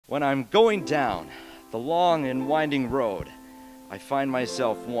When I'm going down the long and winding road, I find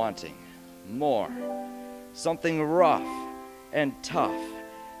myself wanting more. Something rough and tough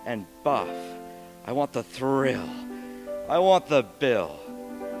and buff. I want the thrill. I want the bill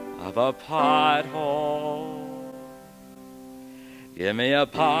of a pothole. Give me a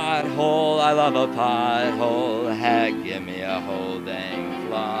pothole, I love a pothole. Heck, give me a whole dang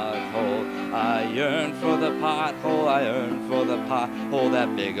flog hole. I yearn for the pothole, I yearn for the pothole.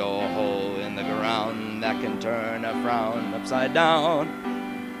 That big old hole in the ground that can turn a frown upside down.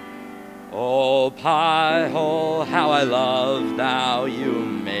 Oh, pothole, how I love thou. You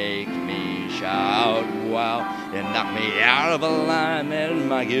make me shout, wow. You knock me out of alignment,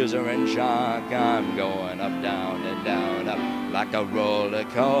 my gears are in shock. I'm going up, down, and down, up like a roller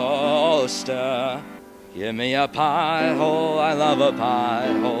coaster. Give me a pothole, I love a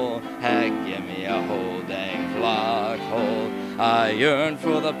pothole. Heck, give me a whole dang flog hole. I yearn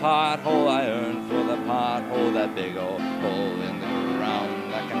for the pothole, I yearn for the pothole. That big old hole in the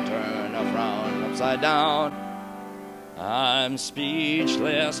ground that can turn a frown upside down. I'm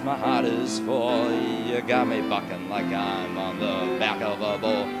speechless, my heart is full. You got me bucking like I'm on the back of a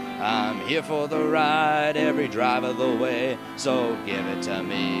bull. I'm here for the ride, every drive of the way. So give it to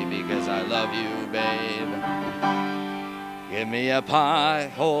me because I love you, babe. Give me a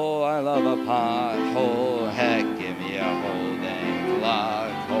pothole, I love a pothole. Heck, give me a whole dang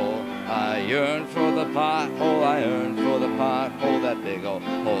flog hole. I yearn for the pothole, I yearn for the pothole. That big old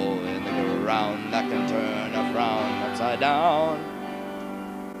hole in the ground that can turn a frown upside down.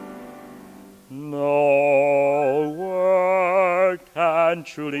 No word can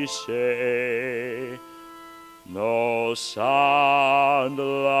truly say, no sound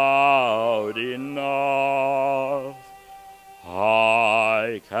loud enough.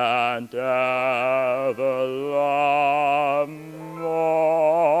 I can't ever love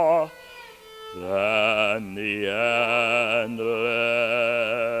more than the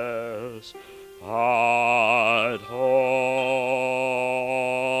endless pothole.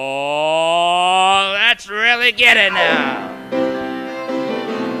 Let's really get it now.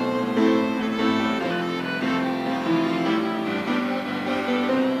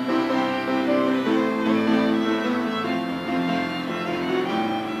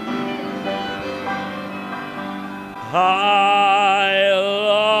 I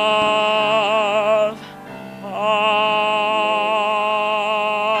love potholes.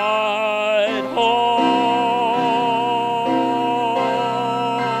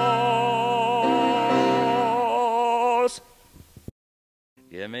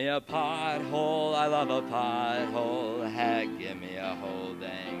 Give me a pothole, I love a pothole. Heck, give me a whole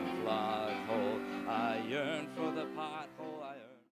dang flog hole. I yearn for the pothole.